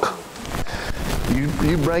rock.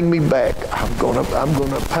 You bring me back, I'm gonna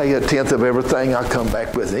pay a tenth of everything I come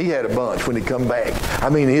back with. He had a bunch when he come back. I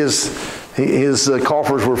mean, his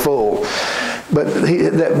coffers were full. But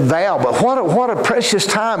that vow, but what a precious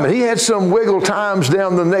time. And he had some wiggle times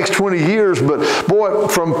down the next 20 years, but boy,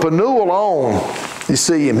 from Penuel on, you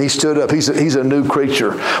see him, he stood up. He's a new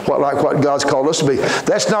creature, like what God's called us to be.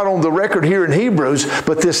 That's not on the record here in Hebrews,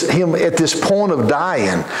 but him at this point of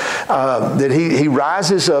dying, that he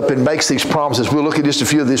rises up and makes these promises. We'll look at just a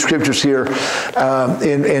few of these scriptures here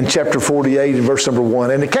in chapter 48 and verse number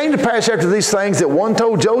 1. "And it came to pass after these things that one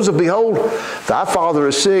told Joseph, Behold, thy father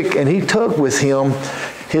is sick, and he took with him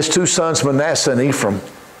his two sons Manasseh and Ephraim.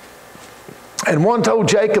 And one told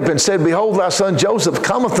Jacob and said, Behold, thy son Joseph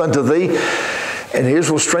cometh unto thee. And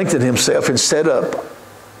Israel strengthened himself and sat up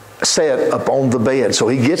on the bed." So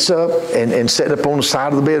he gets up and sat up on the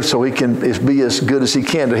side of the bed so he can be as good as he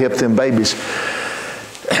can to help them babies.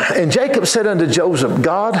 "And Jacob said unto Joseph,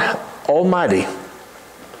 God Almighty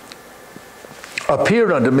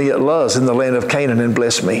appeared unto me at Luz in the land of Canaan and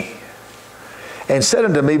blessed me. and said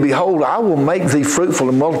unto me, Behold, I will make thee fruitful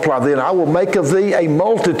and multiply thee, and I will make of thee a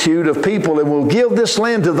multitude of people, and will give this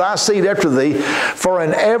land to thy seed after thee for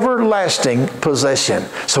an everlasting possession.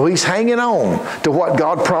 So he's hanging on to what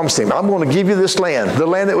God promised him. I'm going to give you this land. The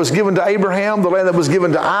land that was given to Abraham, the land that was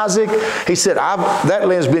given to Isaac. He said, that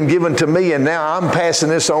land's been given to me, and now I'm passing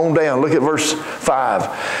this on down. Look at verse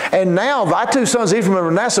 5. And now thy two sons, Ephraim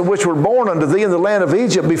and Manasseh, which were born unto thee in the land of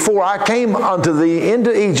Egypt, before I came unto thee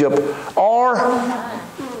into Egypt, are...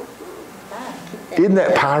 Isn't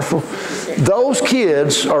that powerful? Those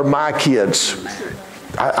kids are my kids.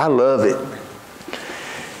 I love it.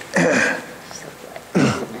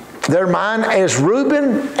 They're mine as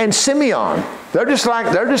Reuben and Simeon. They're just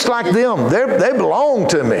like them. They belong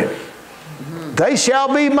to me. They shall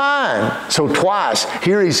be mine. So twice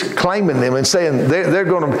here he's claiming them and saying they're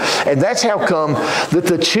going to. And that's how come that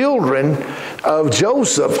the children of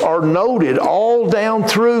Joseph are noted all down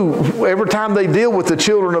through. Every time they deal with the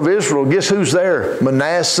children of Israel, guess who's there?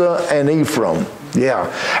 Manasseh and Ephraim. Yeah.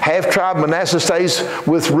 Half tribe Manasseh stays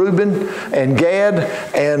with Reuben and Gad,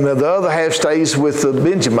 and the other half stays with the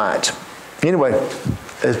Benjamites. Anyway,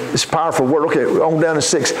 it's a powerful word. Okay, on down to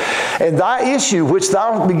 6. And thy issue, which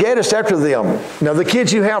thou begettest after them. Now, the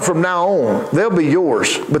kids you have from now on, they'll be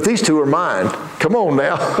yours. But these two are mine. Come on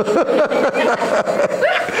now.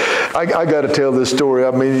 I got to tell this story.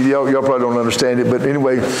 I mean, y'all probably don't understand it. But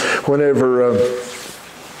anyway,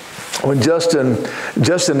 when Justin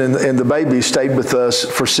and the baby stayed with us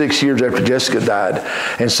for 6 years after Jessica died.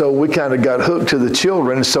 And so we kind of got hooked to the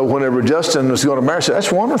children. And so whenever Justin was going to marry, I said,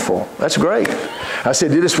 that's wonderful. That's great. I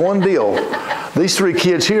said, do this one deal. These 3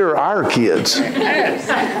 kids here are our kids.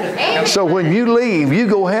 So when you leave, you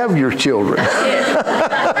go have your children.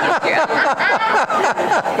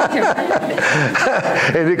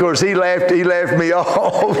 And of course, he laughed me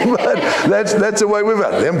off. But that's the way we've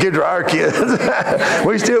got. Them kids are our kids.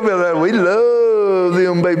 We still feel that. We love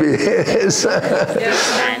them babies.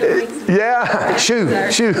 Yeah,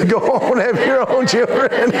 shoot. Go on, have your own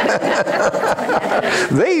children.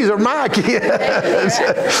 These are my kids.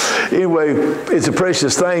 Anyway, it's a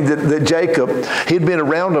precious thing that Jacob, he'd been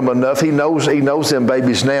around them enough. He knows them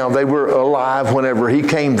babies now. They were alive whenever he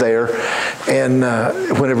came there, and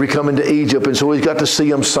whenever he come into Egypt, and so he's got to see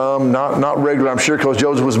them some, not regular, I'm sure, because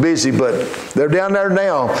Joseph was busy, but they're down there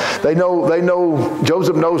now. They know.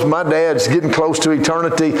 Joseph knows my dad's getting close to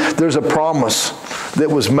eternity. There's a promise that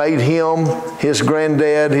was made him, his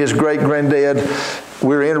granddad, his great-granddad.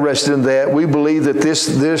 We're interested in that. We believe that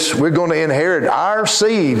this we're going to inherit. Our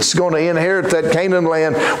seed's going to inherit that Canaan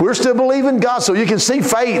land. We're still believing God. So you can see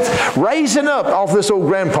faith raising up off this old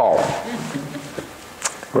grandpa.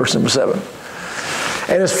 Verse number 7.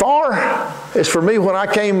 And as far as for me, when I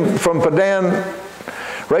came from Padan,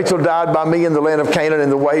 Rachel died by me in the land of Canaan in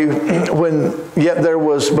the way when yet there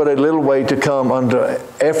was but a little way to come unto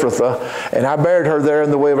Ephrathah. And I buried her there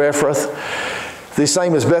in the way of Ephrath, the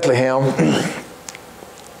same as Bethlehem.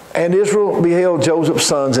 And Israel beheld Joseph's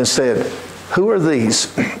sons and said, who are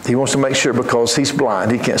these? He wants to make sure because he's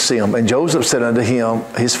blind. He can't see them. And Joseph said unto him,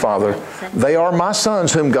 his father, they are my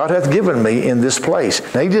sons whom God hath given me in this place.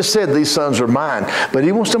 Now he just said these sons are mine. But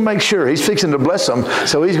he wants to make sure. He's fixing to bless them.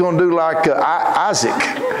 So he's going to do like Isaac.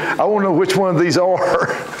 I want to know which one of these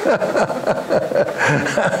are.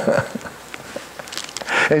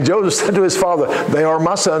 And Joseph said to his father, they are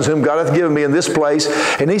my sons whom God hath given me in this place.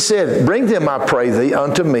 And he said, bring them, I pray thee,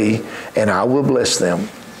 unto me, and I will bless them.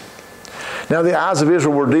 Now the eyes of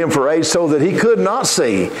Israel were dim for age, so that he could not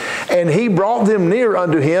see. And he brought them near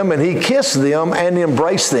unto him, and he kissed them and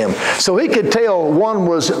embraced them. So he could tell one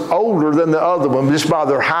was older than the other one just by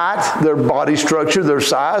their height, their body structure, their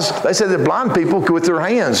size. They said that blind people with their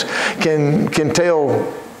hands can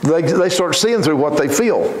tell, they start seeing through what they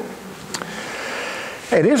feel.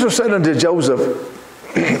 And Israel said unto Joseph,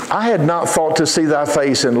 I had not thought to see thy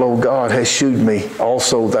face, and lo, God has shewed me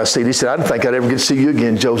also thy seed. He said, I didn't think I'd ever get to see you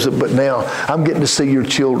again, Joseph, but now I'm getting to see your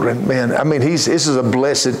children. Man, I mean, this is a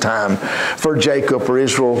blessed time for Jacob or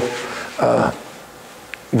Israel.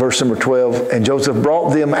 Verse number 12, and Joseph brought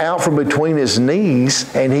them out from between his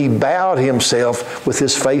knees, and he bowed himself with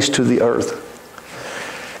his face to the earth.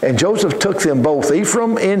 And Joseph took them both,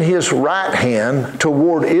 Ephraim in his right hand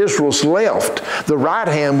toward Israel's left. The right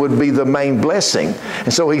hand would be the main blessing.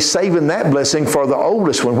 And so he's saving that blessing for the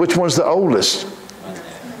oldest one. Which one's the oldest?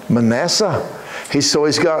 Manasseh. He's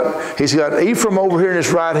got Ephraim over here in his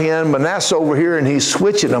right hand, Manasseh over here, and he's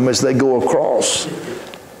switching them as they go across.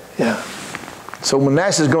 Yeah. So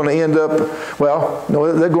Manasseh's going to end up, well,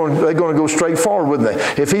 no, they're going to go straight forward, wouldn't they?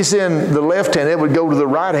 If he's in the left hand, it would go to the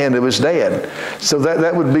right hand of his dad. So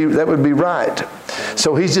that would be right.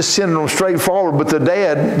 So he's just sending them straight forward, but the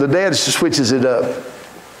dad switches it up.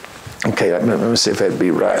 Okay, let me see if that'd be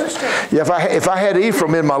right. Yeah, if I had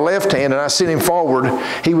Ephraim in my left hand and I sent him forward,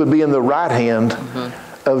 he would be in the right hand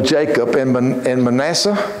of Jacob, and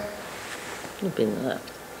Manasseh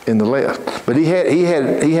in the left. But he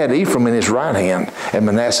had Ephraim in his right hand and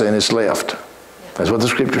Manasseh in his left. That's what the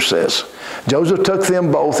scripture says. Joseph took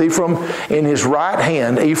them both, Ephraim in his right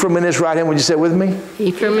hand. Ephraim in his right hand, would you say it with me?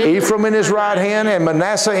 Ephraim in his right hand and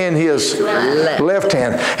Manasseh in his left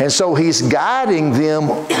hand. And so he's guiding them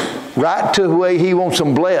right to the way he wants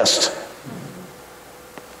them blessed.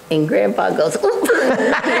 And Grandpa goes,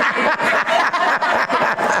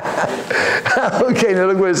 Okay, now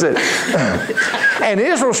look what it said. And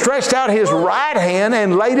Israel stretched out his right hand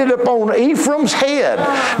and laid it upon Ephraim's head.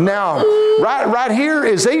 Now, right here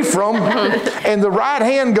is Ephraim, and the right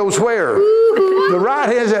hand goes where? The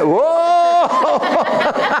right hand said, whoa!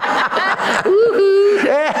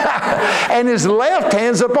 Yeah. And his left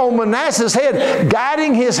hand's upon Manasseh's head,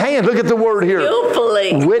 guiding his hand. Look at the word here.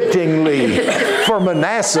 Wittingly. For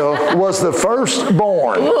Manasseh was the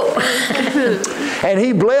firstborn. And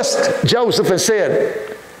he blessed Joseph and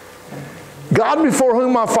said, God before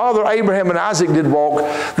whom my father Abraham and Isaac did walk,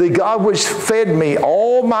 the God which fed me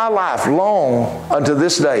all my life long unto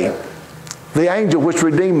this day, the angel which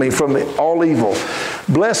redeemed me from all evil.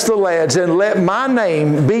 Bless the lads, and let my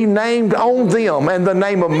name be named on them, and the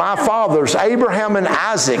name of my fathers, Abraham and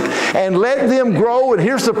Isaac, and let them grow. And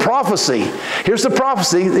here's the prophecy. Here's the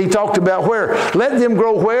prophecy he talked about where? Let them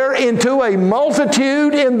grow where? Into a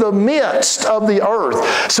multitude in the midst of the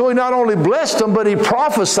earth. So he not only blessed them, but he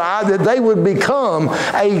prophesied that they would become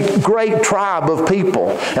a great tribe of people.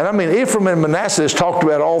 And I mean, Ephraim and Manasseh is talked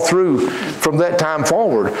about all through from that time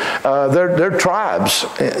forward. They're tribes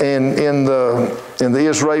in the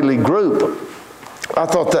Israeli group. I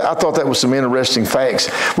thought that was some interesting facts.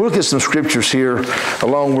 We'll look at some scriptures here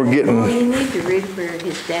along. We're getting. Well, you need to read where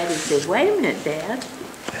his daddy said, "Wait a minute, Dad."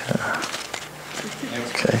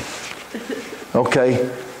 Okay.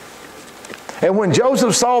 And when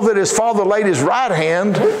Joseph saw that his father laid his right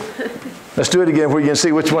hand, let's do it again where you can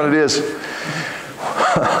see which one it is.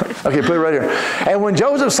 Okay, put it right here. And when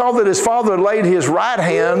Joseph saw that his father laid his right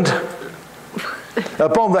hand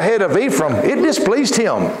upon the head of Ephraim, it displeased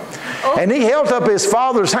him. And he held up his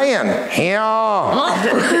father's hand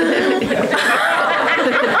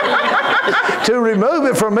to remove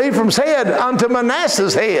it from Ephraim's head unto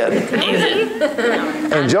Manasseh's head.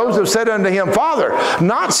 And Joseph said unto him, Father,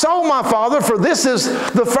 not so, my father, for this is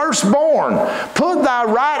the firstborn. Put thy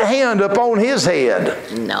right hand upon his head.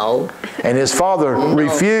 No. And his father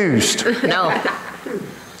refused. No.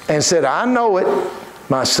 And said, I know it,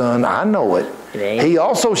 my son, I know it. He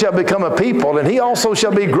also shall become a people, and he also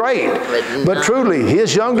shall be great. But truly,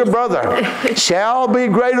 his younger brother shall be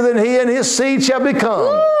greater than he, and his seed shall become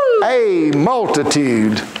a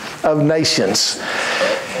multitude of nations.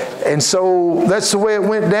 And so that's the way it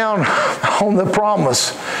went down on the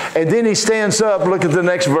promise. And then he stands up, look at the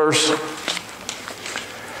next verse.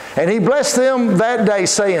 And he blessed them that day,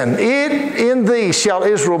 saying, in thee shall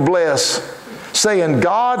Israel bless, saying,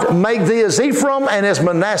 God make thee as Ephraim and as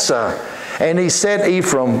Manasseh. And he set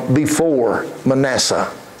Ephraim before Manasseh.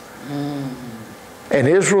 And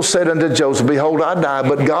Israel said unto Joseph, Behold, I die,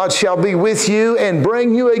 but God shall be with you and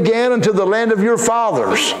bring you again unto the land of your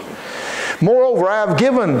fathers. Moreover, I have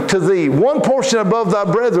given to thee one portion above thy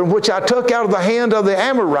brethren, which I took out of the hand of the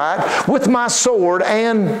Amorite with my sword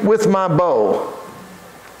and with my bow.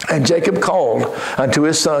 And Jacob called unto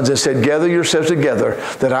his sons and said, Gather yourselves together,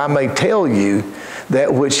 that I may tell you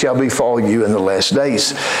that which shall befall you in the last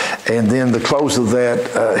days. And then the close of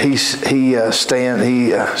that, he stands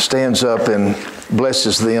up and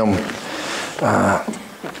blesses them,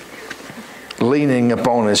 leaning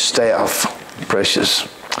upon his staff. Precious.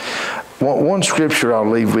 One scripture I'll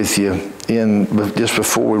leave with you just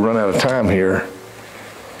before we run out of time here.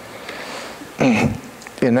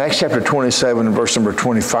 In Acts chapter 27 and verse number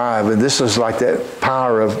 25, and this is like that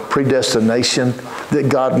power of predestination, that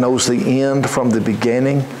God knows the end from the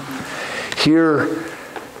beginning. Here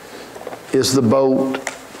is the boat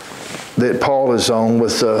that Paul is on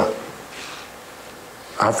with,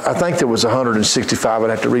 I think there was 165, I'd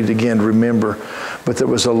have to read it again to remember, but there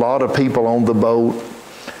was a lot of people on the boat,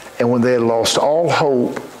 and when they had lost all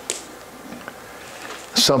hope,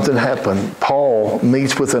 something happened. Paul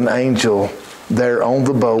meets with an angel there on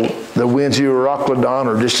the boat. The winds of Euroclydon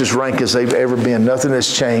are just as rank as they've ever been. Nothing has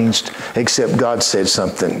changed except God said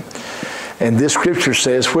something. And this scripture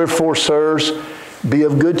says, Wherefore, sirs, Be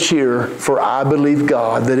of good cheer, for I believe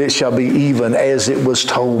God, that it shall be even as it was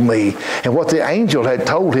told me. And what the angel had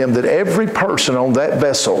told him, that every person on that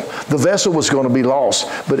vessel, the vessel was going to be lost,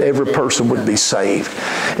 but every person would be saved.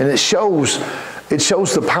 And it shows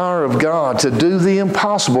the power of God to do the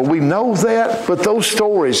impossible. We know that, but those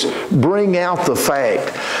stories bring out the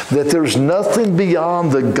fact that there's nothing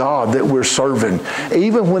beyond the God that we're serving.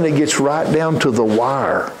 Even when it gets right down to the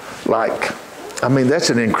wire, that's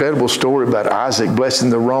an incredible story about Isaac blessing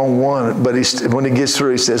the wrong one. But when he gets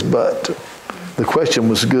through, he says, but the question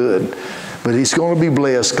was good. But he's going to be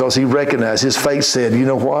blessed because he recognized, his faith said, you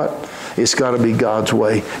know what? It's got to be God's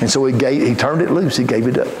way. And so he turned it loose. He gave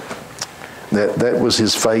it up. That was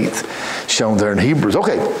his faith shown there in Hebrews.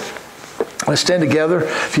 Okay, let's stand together.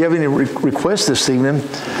 If you have any requests this evening,